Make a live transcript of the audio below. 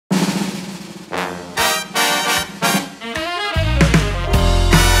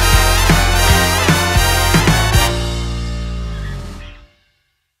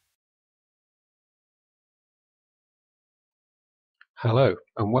Hello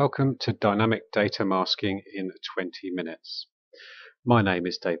and welcome to Dynamic Data Masking in 20 minutes. My name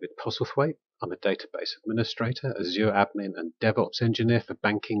is David Postlethwaite. I'm a database administrator, Azure admin and DevOps engineer for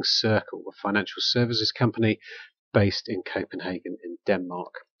Banking Circle, a financial services company based in Copenhagen in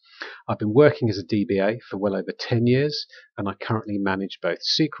Denmark. I've been working as a DBA for well over 10 years and I currently manage both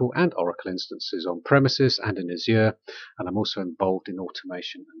SQL and Oracle instances on premises and in Azure, and I'm also involved in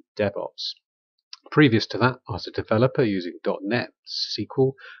automation and DevOps. Previous to that, I was a developer using .NET,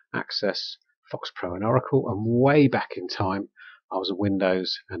 SQL, Access, FoxPro and Oracle, and way back in time, I was a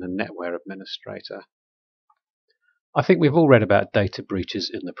Windows and a NetWare administrator. I think we've all read about data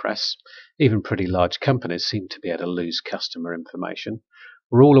breaches in the press. Even pretty large companies seem to be able to lose customer information.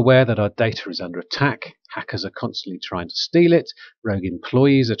 We're all aware that our data is under attack. Hackers are constantly trying to steal it, rogue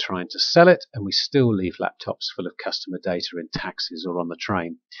employees are trying to sell it, and we still leave laptops full of customer data in taxis or on the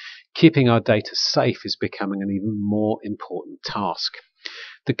train. Keeping our data safe is becoming an even more important task.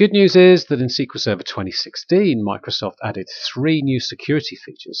 The good news is that in SQL Server 2016, Microsoft added 3 new security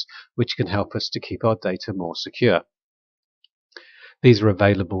features which can help us to keep our data more secure. These are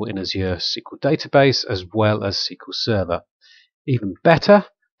available in Azure SQL Database as well as SQL Server. Even better,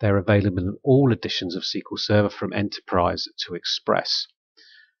 they're available in all editions of SQL Server from Enterprise to Express.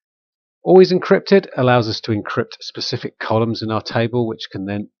 Always encrypted allows us to encrypt specific columns in our table, which can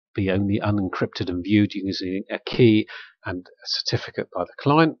then be only unencrypted and viewed using a key and a certificate by the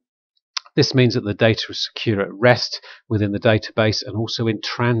client. This means that the data is secure at rest within the database and also in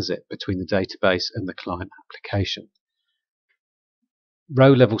transit between the database and the client application.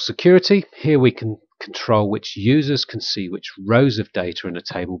 Row level security. Here we can control which users can see which rows of data in a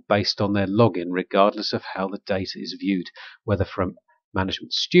table based on their login, regardless of how the data is viewed, whether from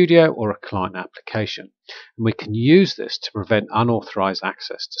Management Studio or a client application. And we can use this to prevent unauthorized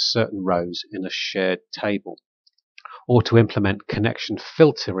access to certain rows in a shared table, or to implement connection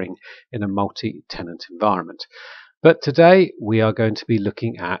filtering in a multi-tenant environment. But today we are going to be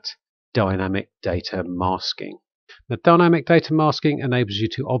looking at dynamic data masking. Now, dynamic data masking enables you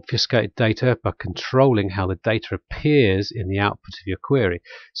to obfuscate data by controlling how the data appears in the output of your query,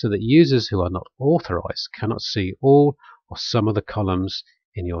 so that users who are not authorized cannot see all or some of the columns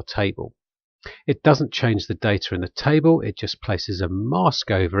in your table. It doesn't change the data in the table, it just places a mask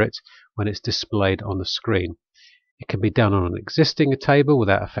over it when it's displayed on the screen. It can be done on an existing table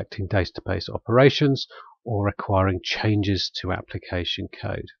without affecting database operations or requiring changes to application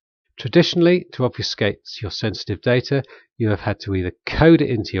code. Traditionally, to obfuscate your sensitive data, you have had to either code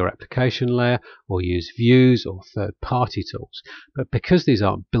it into your application layer or use views or third-party tools. But because these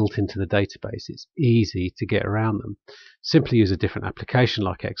aren't built into the database, it's easy to get around them. Simply use a different application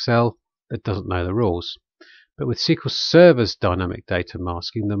like Excel that doesn't know the rules. But with SQL Server's dynamic data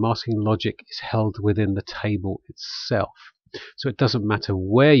masking, the masking logic is held within the table itself. So it doesn't matter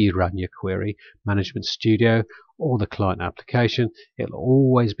where you run your query, Management Studio or the client application, it'll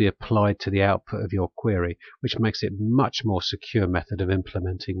always be applied to the output of your query, which makes it a much more secure method of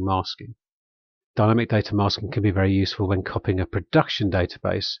implementing masking. Dynamic data masking can be very useful when copying a production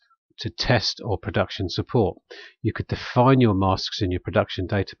database to test or production support. You could define your masks in your production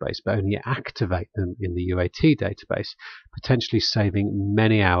database, but only activate them in the UAT database, potentially saving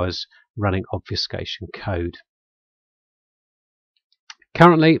many hours running obfuscation code.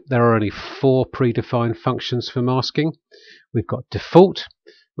 Currently, there are only 4 predefined functions for masking. We've got default,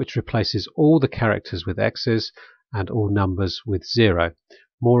 which replaces all the characters with X's and all numbers with 0.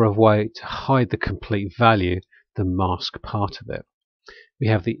 More of a way to hide the complete value than mask part of it. We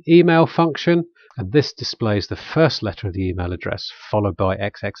have the email function, and this displays the first letter of the email address followed by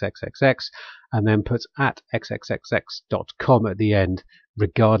xxxxx and then puts at xxxx.com at the end,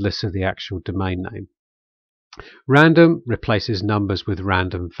 regardless of the actual domain name. Random replaces numbers with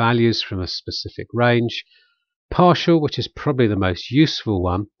random values from a specific range. Partial, which is probably the most useful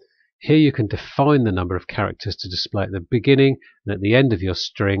one. Here you can define the number of characters to display at the beginning and at the end of your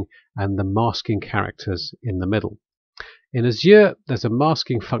string, and the masking characters in the middle. In Azure, there's a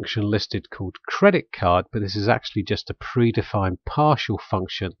masking function listed called credit card, but this is actually just a predefined partial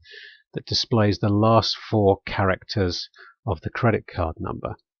function that displays the last 4 characters of the credit card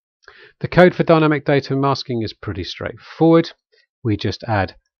number. The code for dynamic data masking is pretty straightforward. We just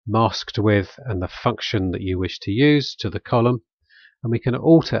add masked with and the function that you wish to use to the column, and we can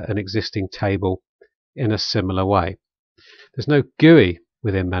alter an existing table in a similar way. There's no GUI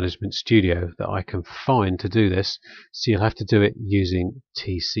within Management Studio that I can find to do this, so you'll have to do it using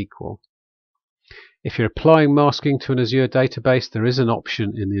T-SQL. If you're applying masking to an Azure database, there is an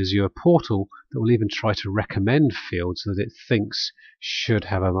option in the Azure portal that will even try to recommend fields that it thinks should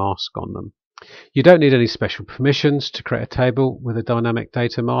have a mask on them. You don't need any special permissions to create a table with a dynamic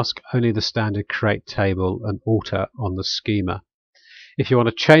data mask, only the standard create table and alter on the schema. If you want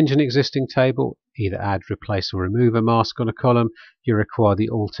to change an existing table, either add, replace or remove a mask on a column, you require the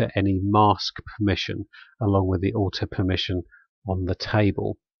alter any mask permission along with the alter permission on the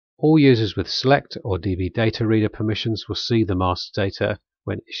table. All users with select or DB data reader permissions will see the masked data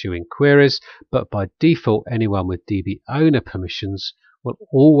when issuing queries, but by default anyone with DB owner permissions will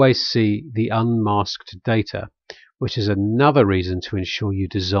always see the unmasked data, which is another reason to ensure you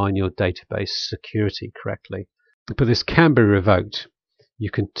design your database security correctly. But this can be revoked.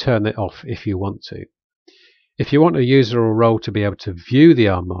 You can turn it off if you want to. If you want a user or role to be able to view the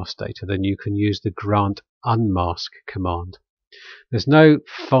unmasked data, then you can use the grant unmask command. There's no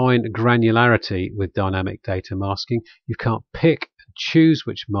fine granularity with dynamic data masking. You can't pick and choose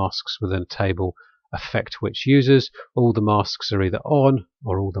which masks within a table affect which users. All the masks are either on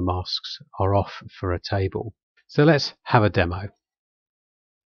or all the masks are off for a table. So let's have a demo.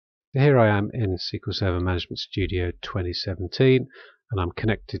 Here I am in SQL Server Management Studio 2017 and I'm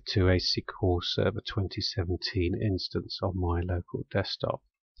connected to a SQL Server 2017 instance on my local desktop.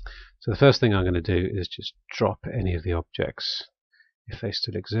 So the first thing I'm going to do is just drop any of the objects, if they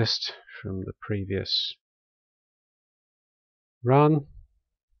still exist, from the previous run.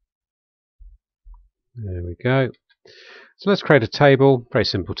 There we go. So let's create a table, very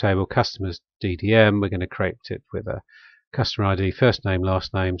simple table, customers DDM. We're going to create it with a customer ID, first name,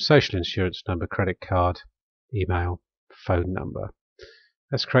 last name, social insurance number, credit card, email, phone number.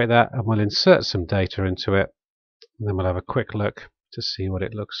 Let's create that and we'll insert some data into it and then we'll have a quick look to see what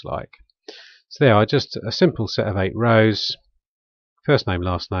it looks like. So there are just a simple set of 8 rows, first name,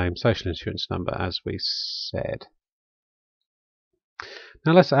 last name, social insurance number as we said.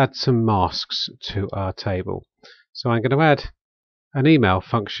 Now let's add some masks to our table. So I'm going to add an email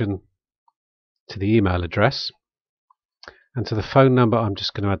function to the email address, and to the phone number I'm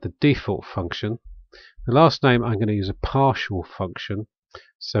just going to add the default function. The last name I'm going to use a partial function,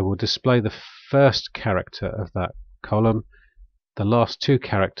 so we'll display the first character of that column, the last 2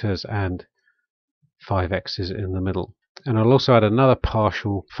 characters and 5 X's in the middle. And I'll also add another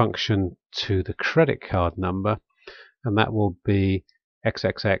partial function to the credit card number, and that will be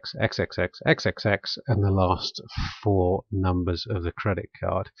XXX, XXX, XXX, and the last 4 numbers of the credit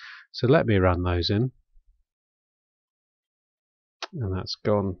card. So let me run those in. And that's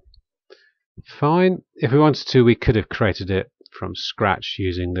gone fine. If we wanted to, we could have created it from scratch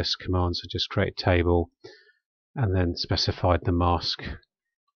using this command. So just create table and then specified the mask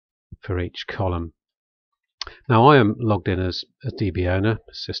for each column. Now I am logged in as a DB owner,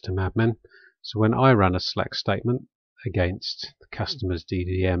 system admin. So when I run a select statement against the customer's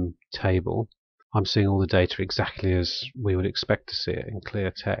DDM table, I'm seeing all the data exactly as we would expect to see it in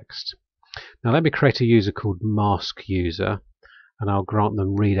clear text. Now let me create a user called mask user, and I'll grant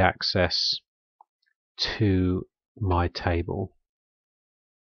them read access to my table.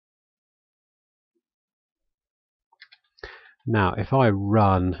 Now if I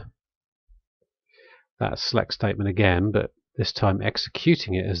run that select statement again, but this time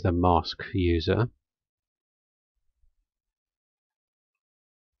executing it as the mask user,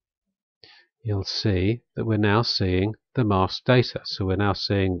 you'll see that we're now seeing the masked data. So we're now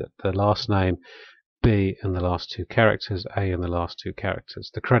seeing that the last name B and the last 2 characters, A and the last 2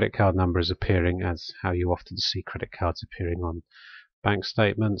 characters. The credit card number is appearing as how you often see credit cards appearing on bank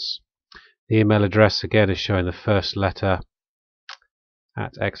statements. The email address again is showing the first letter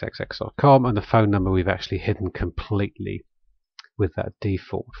at xxx.com, and the phone number we've actually hidden completely with that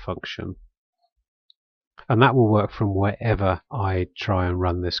default function. And that will work from wherever I try and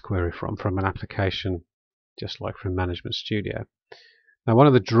run this query from an application just like from Management Studio. Now one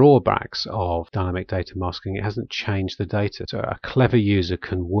of the drawbacks of dynamic data masking, it hasn't changed the data. So a clever user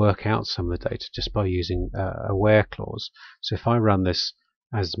can work out some of the data just by using a where clause. So if I run this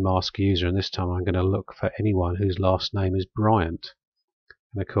as mask user, and this time I'm going to look for anyone whose last name is Bryant.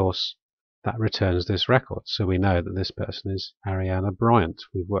 And of course that returns this record. So we know that this person is Ariana Bryant.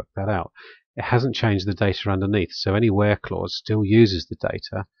 We've worked that out. It hasn't changed the data underneath. So any where clause still uses the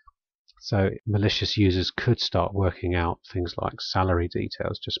data. So malicious users could start working out things like salary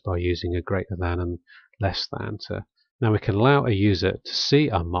details just by using a greater than and less than. Now we can allow a user to see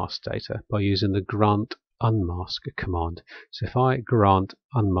unmasked data by using the grant unmask command. So if I grant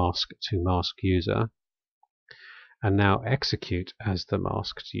unmask to mask user and now execute as the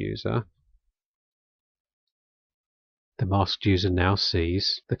masked user, the masked user now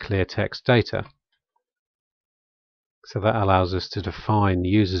sees the clear text data. So that allows us to define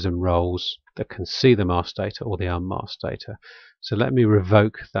users and roles that can see the masked data or the unmasked data. So let me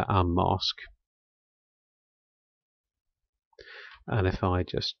revoke that unmask. And if I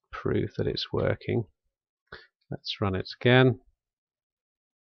just prove that it's working, let's run it again.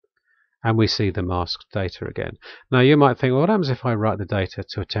 And we see the masked data again. Now you might think, well, what happens if I write the data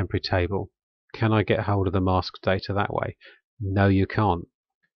to a temporary table? Can I get hold of the masked data that way? No, you can't.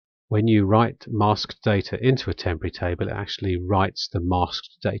 When you write masked data into a temporary table, it actually writes the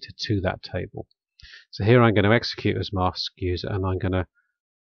masked data to that table. So here I'm going to execute as mask user, and I'm going to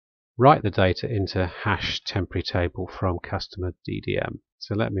write the data into hash temporary table from customer DDM.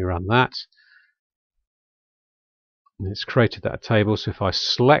 So let me run that. And it's created that table. So if I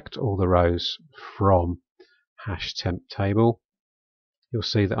select all the rows from hash temp table, you'll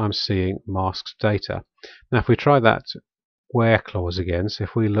see that I'm seeing masked data. Now if we try that where clause again, so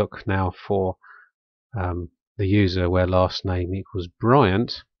if we look now for the user where last name equals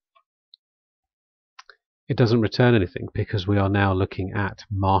Bryant, it doesn't return anything because we are now looking at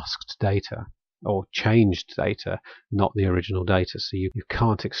masked data or changed data, not the original data. So you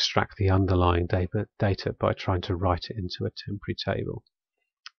can't extract the underlying data by trying to write it into a temporary table.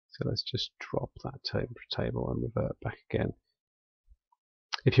 So let's just drop that temporary table and revert back again.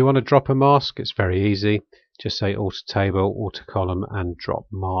 If you want to drop a mask, it's very easy. Just say auto table, auto column, and drop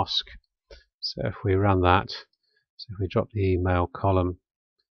mask. So if we run that, so if we drop the email column,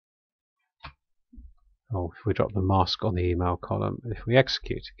 or if we drop the mask on the email column, if we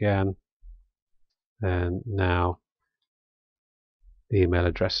execute again, then now the email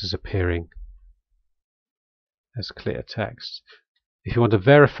address is appearing as clear text. If you want to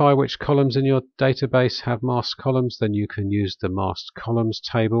verify which columns in your database have masked columns, then you can use the masked columns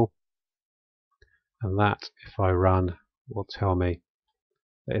table. And that, if I run, will tell me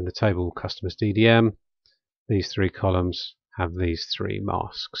that in the table customers DDM, these three columns have these three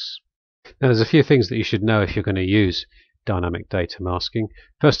masks. Now there's a few things that you should know if you're going to use dynamic data masking.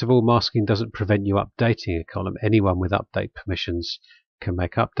 First of all, masking doesn't prevent you updating a column. Anyone with update permissions can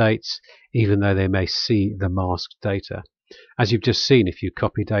make updates, even though they may see the masked data. As you've just seen, if you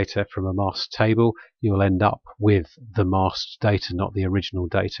copy data from a masked table, you'll end up with the masked data, not the original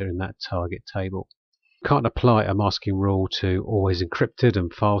data in that target table. You can't apply a masking rule to always encrypted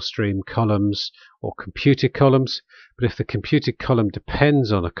and file stream columns or computed columns, but if the computed column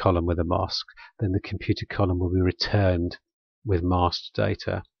depends on a column with a mask, then the computed column will be returned with masked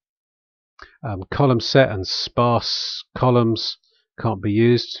data. Column set and sparse columns can't be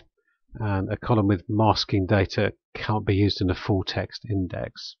used, and a column with masking data can't be used in a full text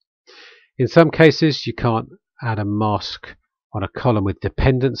index. In some cases, you can't add a mask on a column with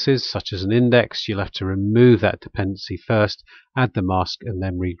dependencies, such as an index. You'll have to remove that dependency first, add the mask, and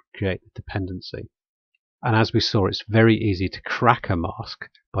then recreate the dependency. And as we saw, it's very easy to crack a mask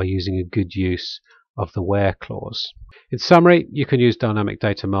by using a good use of the where clause. In summary, you can use dynamic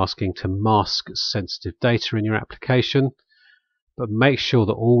data masking to mask sensitive data in your application, but make sure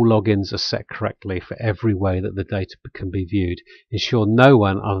that all logins are set correctly for every way that the data can be viewed. Ensure no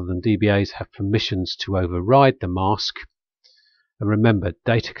one other than DBAs have permissions to override the mask. And remember,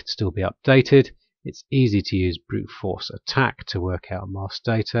 data can still be updated. It's easy to use brute force attack to work out masked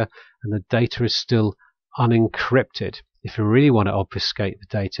data, and the data is still unencrypted. If you really want to obfuscate the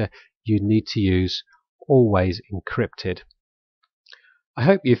data, you need to use always encrypted. I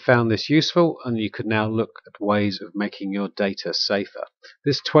hope you found this useful and you can now look at ways of making your data safer.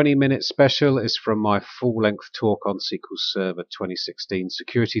 This 20-minute special is from my full-length talk on SQL Server 2016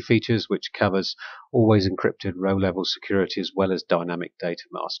 security features, which covers always encrypted row-level security as well as dynamic data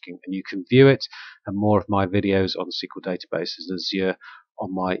masking. And you can view it and more of my videos on SQL databases and Azure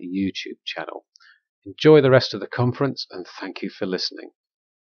on my YouTube channel. Enjoy the rest of the conference and thank you for listening.